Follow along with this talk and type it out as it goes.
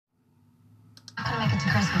to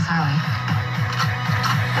Christmas, Harley?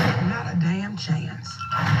 Not a damn chance.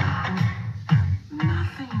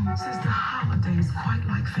 Nothing says the holidays quite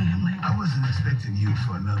like family. I wasn't expecting you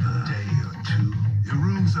for another day or two. Your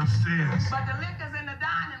room's upstairs. But the liquor's in the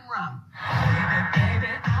dining room.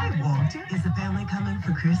 Hey, Walter, is the family coming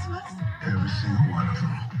for Christmas? Every single one of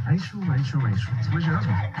them. Rachel. Where's your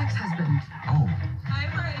husband? Ex-husband. Oh. Hey,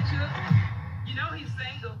 Rachel. You know he's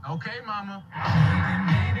single. Okay, Mama.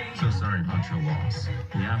 So sorry about your loss.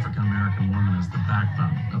 The African-American woman is the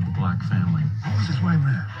backbone of the black family. Who was this white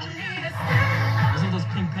man? Isn't those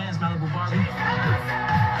pink pants Malibu Barbie? They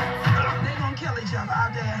gonna kill each other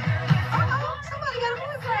out there. Uh-oh, somebody got a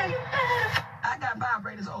boyfriend. I got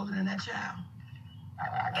vibrators older than that child.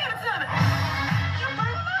 Get it to me. You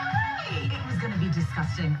burned them already. It was gonna be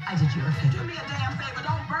disgusting. I did you a favor. Do me a damn favor.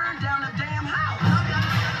 Don't burn down the damn house.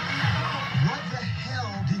 What the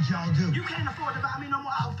hell did y'all do? You can't afford to buy me no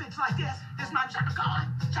more outfits like this. This is my Chaka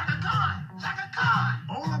Khan. Chaka Khan. Chaka Khan.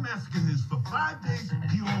 All I'm asking is for 5 days,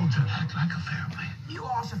 you all to act like a family. You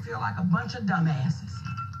all should feel like a bunch of dumbasses.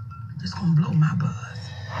 This gonna blow my buzz.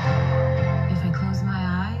 If I close my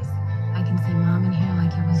eyes, I can see Mom in here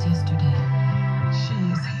like it was yesterday. She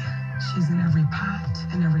is here. She's in every pot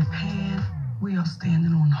and every pan. We are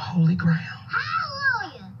standing on holy ground. My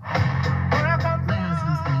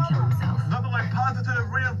husband's gonna kill himself. Nothing like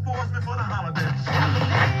positive reinforcement for the holidays.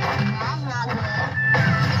 That's not good.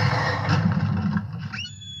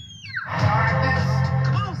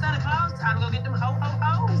 Come on, Santa Claus. Time to go get them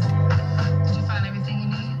ho-ho-hos. Did you find everything you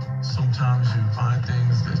need? Sometimes you find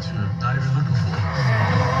things that you're not even looking for.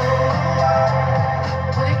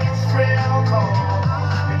 When it gets real cold,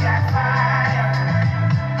 we got fire,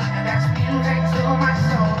 and that's music to my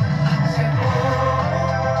soul. I said, oh.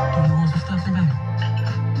 Do you want some stuff, baby?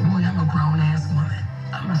 Boy, I'm a grown-ass woman.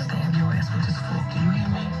 I'm gonna stab your ass with this fork. Do you hear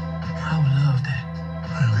me? I would love that.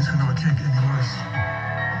 At least we know it can't get any worse.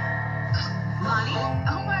 Lonnie?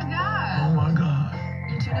 Oh my God. Oh my God.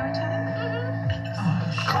 You two know each other? Oh,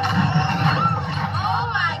 shit. Oh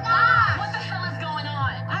my God. What the hell is going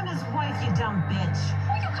on? I'm his wife, you dumb bitch.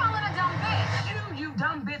 Who you calling a dumb bitch? You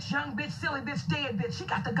dumb bitch, young bitch, silly bitch, dead bitch. She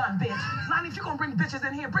got the gun, bitch. Lonnie, if you're gonna bring bitches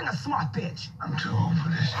in here, bring a smart bitch. I'm too old for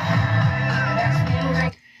this.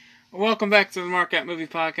 Welcome back to the Mark Movie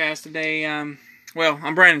Podcast. Today, I'm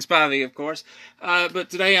Brandon Spivey, of course. But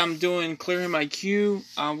today I'm doing Clearing My Queue.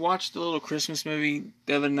 I watched a little Christmas movie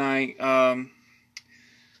the other night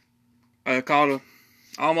called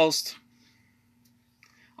Almost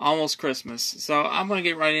Christmas. So I'm going to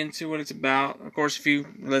get right into what it's about. Of course, if you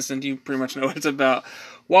listened, you pretty much know what it's about.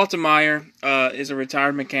 Walter Meyer is a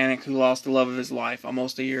retired mechanic who lost the love of his life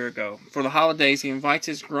almost a year ago. For the holidays, he invites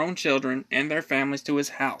his grown children and their families to his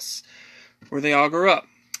house, where they all grew up,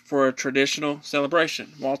 for a traditional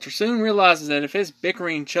celebration. Walter soon realizes that if his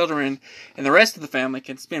bickering children and the rest of the family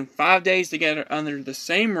can spend 5 days together under the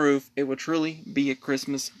same roof, it would truly be a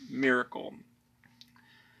Christmas miracle.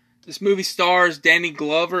 This movie stars Danny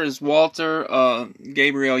Glover as Walter,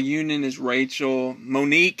 Gabrielle Union as Rachel,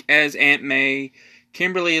 Monique as Aunt May,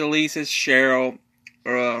 Kimberly Elise as Cheryl,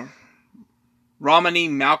 Romany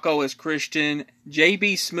Malco as Christian,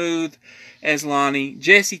 J.B. Smoove as Lonnie,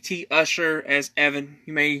 Jesse T. Usher as Evan.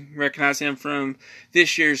 You may recognize him from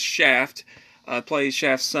this year's Shaft, plays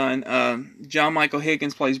Shaft's son. John Michael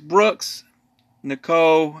Higgins plays Brooks.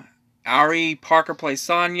 Nicole Ari Parker plays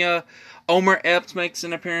Sonia. Omar Epps makes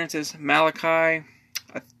an appearance as Malachi.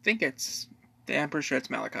 I'm pretty sure it's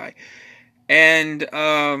Malachi. And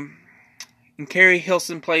Carrie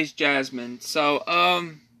Hilson plays Jasmine. So,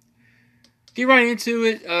 get right into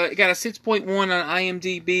it. It got a 6.1 on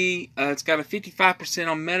IMDb. It's got a 55%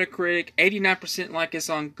 on Metacritic, 89% like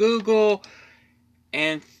it's on Google,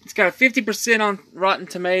 and it's got a 50% on Rotten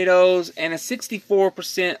Tomatoes and a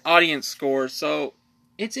 64% audience score. So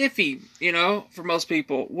it's iffy, for most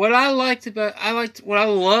people. What I loved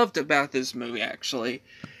about this movie actually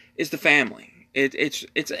is the family.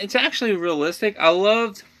 It's actually realistic. I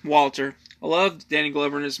loved Walter. I loved Danny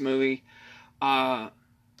Glover in this movie. I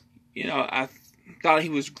thought he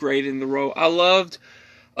was great in the role. I loved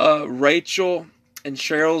Rachel and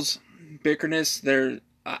Cheryl's bickerness. There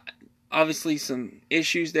obviously some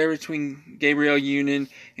issues there between Gabrielle Union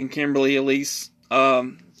and Kimberly Elise.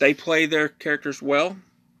 They play their characters well.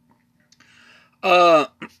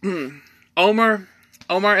 Omar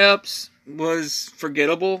Epps was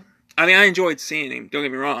forgettable. I mean, I enjoyed seeing him. Don't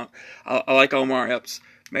get me wrong. I like Omar Epps.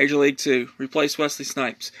 Major League 2. Replaced Wesley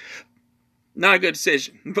Snipes. Not a good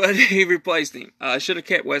decision, but he replaced him. Should have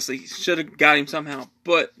kept Wesley. Should have got him somehow.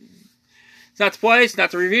 But it's not the play. It's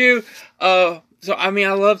not the review. So, I mean,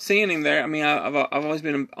 I loved seeing him there. I mean, I've always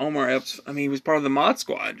been Omar Epps. I mean, he was part of the Mod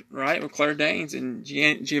Squad, right? With Claire Danes and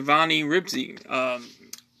Giovanni Ribisi. I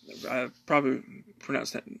probably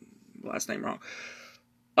pronounced that last name wrong.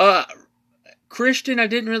 Christian, I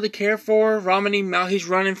didn't really care for. Romany Mal, he's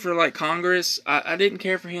running for, like, Congress. I didn't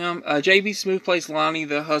care for him. J.B. Smoove plays Lonnie,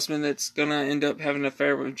 the husband that's gonna end up having an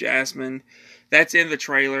affair with Jasmine. That's in the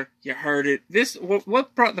trailer. You heard it.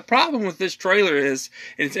 The problem with this trailer is,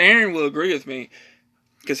 and Aaron will agree with me,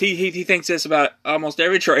 because he thinks this about almost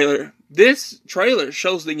every trailer. This trailer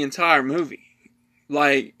shows the entire movie.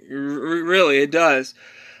 Like, really, it does.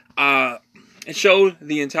 It showed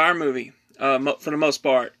the entire movie, for the most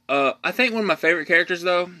part. I think one of my favorite characters,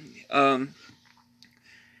 though,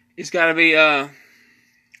 it's got to be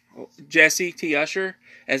Jesse T. Usher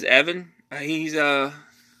as Evan.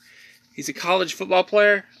 He's a college football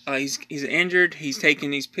player. He's injured. He's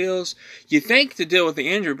taking these pills. You think to deal with the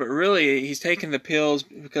injury, but really he's taking the pills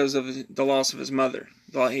because of the loss of his mother.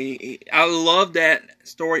 I love that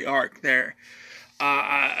story arc there.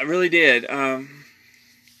 I really did.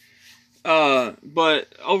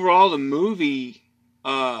 But overall, the movie,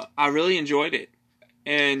 I really enjoyed it,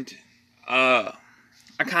 and I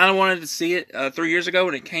kind of wanted to see it 3 years ago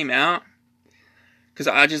when it came out. Because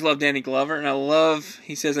I just love Danny Glover, and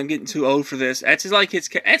he says, I'm getting too old for this. That's like his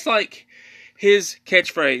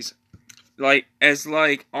catchphrase. Like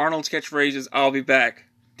Arnold's catchphrase is, I'll be back.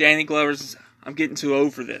 Danny Glover's, I'm getting too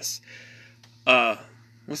old for this. Well,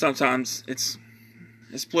 sometimes it's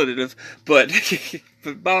expletive, but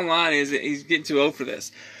bottom line is that he's getting too old for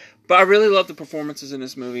this. But I really love the performances in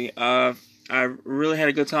this movie. I really had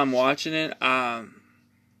a good time watching it. I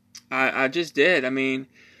just did. I mean,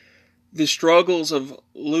 the struggles of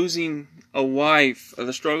losing a wife,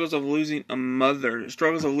 the struggles of losing a mother, the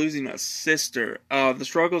struggles of losing a sister, the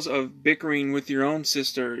struggles of bickering with your own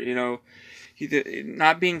sister,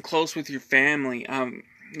 not being close with your family,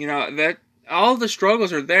 that all the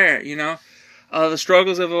struggles are there, the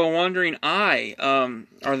struggles of a wandering eye,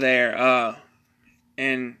 are there,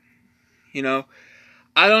 and, I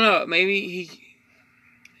don't know, maybe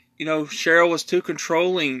Cheryl was too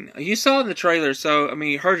controlling. You saw it in the trailer, so, I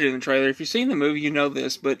mean, you heard it in the trailer. If you've seen the movie, you know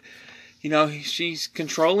this, but, she's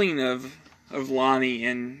controlling of Lonnie,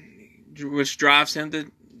 and which drives him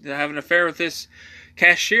to have an affair with this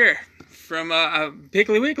cashier from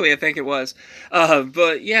Piggly Wiggly, I think it was.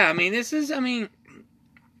 But, yeah, I mean, this is an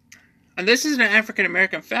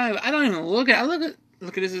African-American family. I don't even look at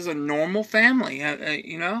this as a normal family,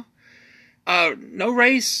 no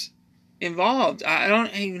race involved. I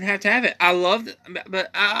don't even have to have it. I love it,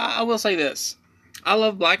 but I will say this. I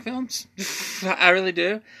love black films. I really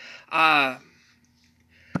do. I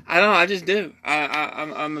don't know, I just do.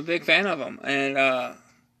 I'm a big fan of them. And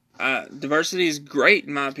diversity is great,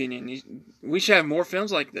 in my opinion. We should have more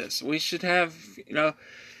films like this. We should have,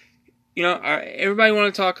 everybody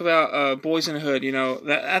want to talk about Boys in the Hood.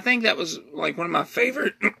 I think that was like one of my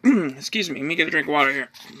favorite. Excuse me, let me get a drink of water here.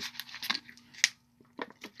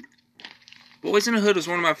 Boys in the Hood was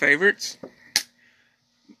one of my favorites,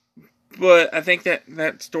 but I think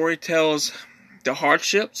that story tells the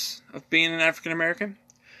hardships of being an African American.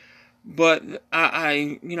 But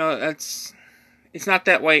it's not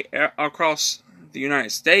that way across the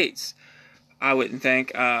United States. I wouldn't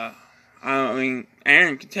think. I mean,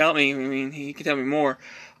 Aaron can tell me. I mean, he can tell me more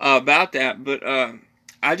about that. But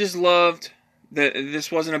I just loved that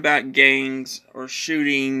this wasn't about gangs or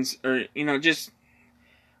shootings or just.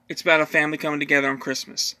 It's about a family coming together on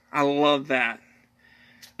Christmas. I love that.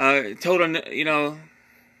 They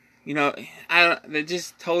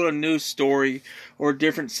just told a new story or a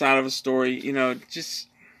different side of a story. Just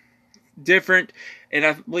different, and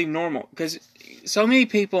I believe normal, because so many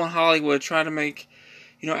people in Hollywood try to make,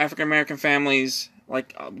 African American families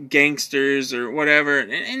like gangsters or whatever,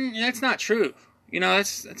 and that's not true.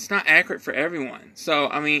 That's not accurate for everyone. So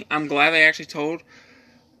I mean, I'm glad they actually told.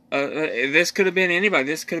 This could have been anybody.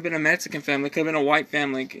 This could have been a Mexican family. It could have been a white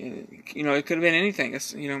family. It could have been anything.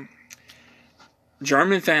 It's,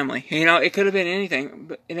 German family. It could have been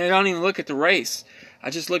anything. And I don't even look at the race. I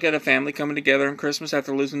just look at a family coming together on Christmas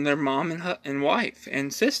after losing their mom and wife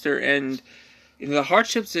and sister. And, the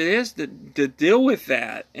hardships it is to deal with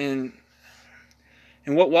that. And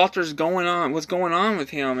what's going on with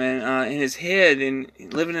him and in his head, and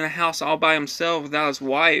living in a house all by himself without his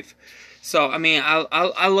wife. So, I mean,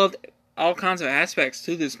 I loved all kinds of aspects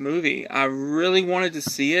to this movie. I really wanted to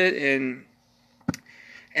see it, and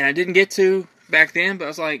I didn't get to back then, but I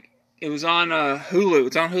was like, it was on Hulu.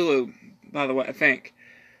 It's on Hulu, by the way, I think.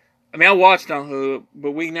 I mean, I watched it on Hulu,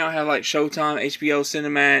 but we now have like Showtime, HBO,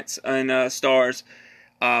 Cinemax, and Stars.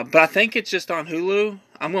 But I think it's just on Hulu.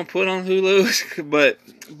 I'm going to put it on Hulu. But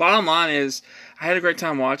bottom line is, I had a great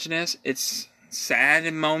time watching this. It's sad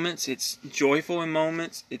in moments. It's joyful in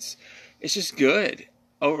moments. It's just good.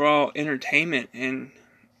 Overall entertainment and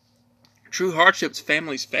true hardships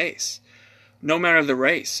families face, no matter the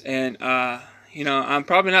race. And, I'm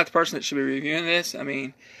probably not the person that should be reviewing this. I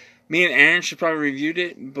mean, me and Aaron should probably reviewed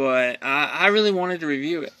it, but I really wanted to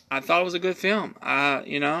review it. I thought it was a good film. I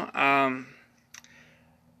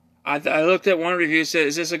looked at one review and said,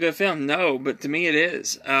 is this a good film? No, but to me it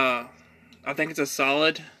is. I think it's a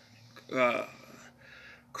solid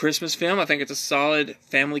Christmas film. I think it's a solid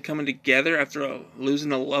family coming together after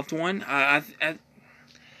losing a loved one. It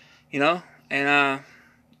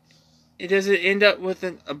doesn't end up with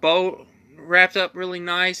a bow wrapped up really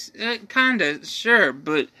nice. Kinda, sure,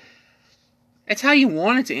 but it's how you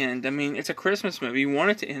want it to end. I mean, it's a Christmas movie. You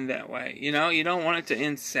want it to end that way. You don't want it to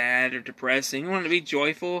end sad or depressing. You want it to be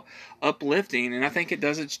joyful, uplifting, and I think it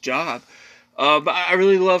does its job. But I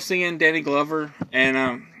really love seeing Danny Glover,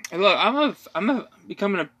 and look, I'm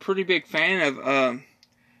becoming a pretty big fan of.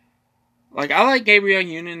 I like Gabrielle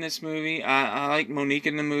Union in this movie. I like Monique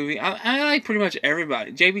in the movie. I like pretty much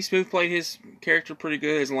everybody. J.B. Smoove played his character pretty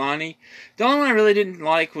good as Lonnie. The only one I really didn't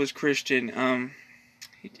like was Christian.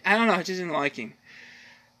 I don't know, I just didn't like him.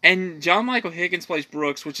 And John Michael Higgins plays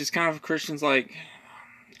Brooks, which is kind of Christian's, I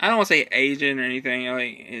don't want to say agent or anything,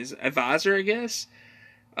 his advisor, I guess.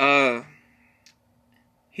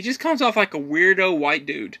 He just comes off like a weirdo white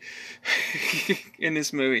dude in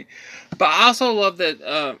this movie. But I also love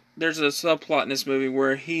that there's a subplot in this movie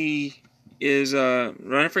where he is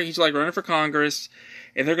running for Congress,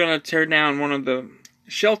 and they're going to tear down one of the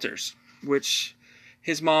shelters, which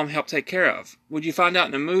his mom helped take care of. Would you find out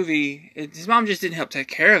in the movie, his mom just didn't help take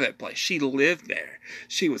care of that place. She lived there.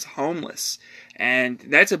 She was homeless. And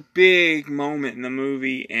that's a big moment in the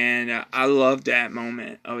movie, and I love that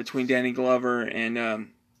moment between Danny Glover and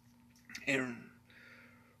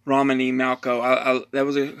Romany Malco. That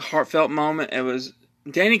was a heartfelt moment. It was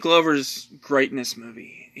Danny Glover's great in this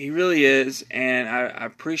movie. He really is, and I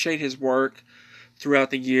appreciate his work throughout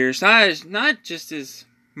the years. Not just as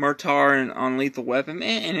Murtaugh and on Lethal Weapon,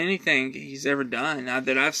 and anything he's ever done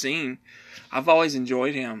that I've seen. I've always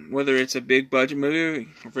enjoyed him, whether it's a big budget movie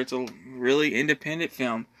or if it's a really independent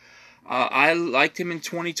film. I liked him in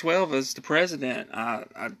 2012 as the president. I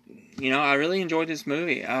really enjoyed this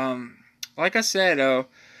movie. Like I said,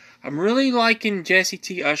 I'm really liking Jesse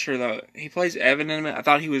T. Usher, though. He plays Evan in it. I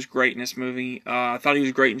thought he was great in this movie. I thought he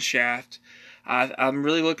was great in Shaft. I'm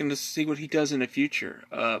really looking to see what he does in the future.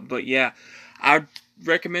 But yeah, I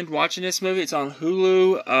recommend watching this movie. It's on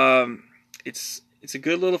Hulu. It's a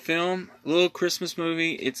good little film, a little Christmas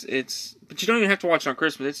movie. But you don't even have to watch it on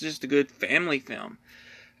Christmas. It's just a good family film.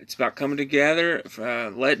 It's about coming together,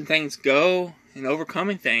 letting things go, and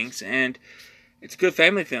overcoming things. And it's a good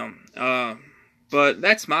family film. But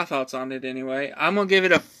that's my thoughts on it anyway. I'm going to give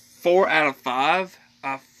it a 4 out of 5.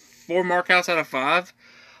 4 Markhouse out of 5.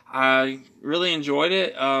 I really enjoyed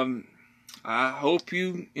it. I hope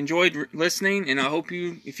you enjoyed listening, and I hope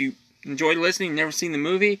if you enjoyed listening and never seen the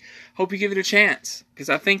movie, hope you give it a chance, because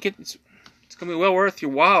I think it's going to be well worth your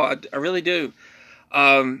while. I really do.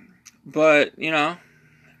 But,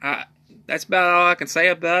 that's about all I can say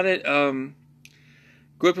about it.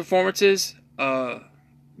 Good performances,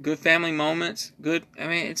 good family moments,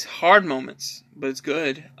 it's hard moments, but it's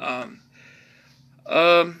good.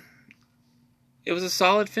 It was a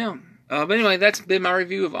solid film. But anyway, that's been my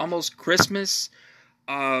review of Almost Christmas.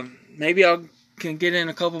 Maybe I can get in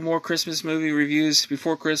a couple more Christmas movie reviews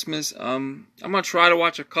before Christmas. I'm going to try to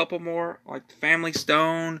watch a couple more, like The Family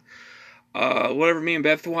Stone, whatever me and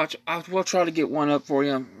Beth watch. We'll try to get one up for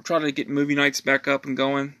you. I'll try to get movie nights back up and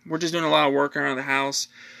going. We're just doing a lot of work around the house.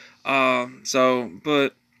 But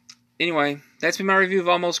anyway, that's been my review of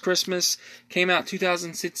Almost Christmas. Came out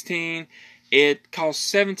 2016. It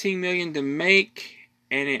cost $17 million to make,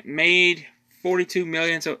 and it made $42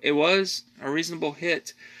 million, so it was a reasonable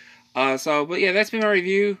hit. But yeah, that's been my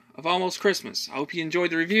review of Almost Christmas. I hope you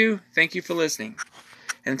enjoyed the review. Thank you for listening.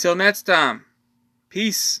 And until next time,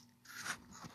 peace.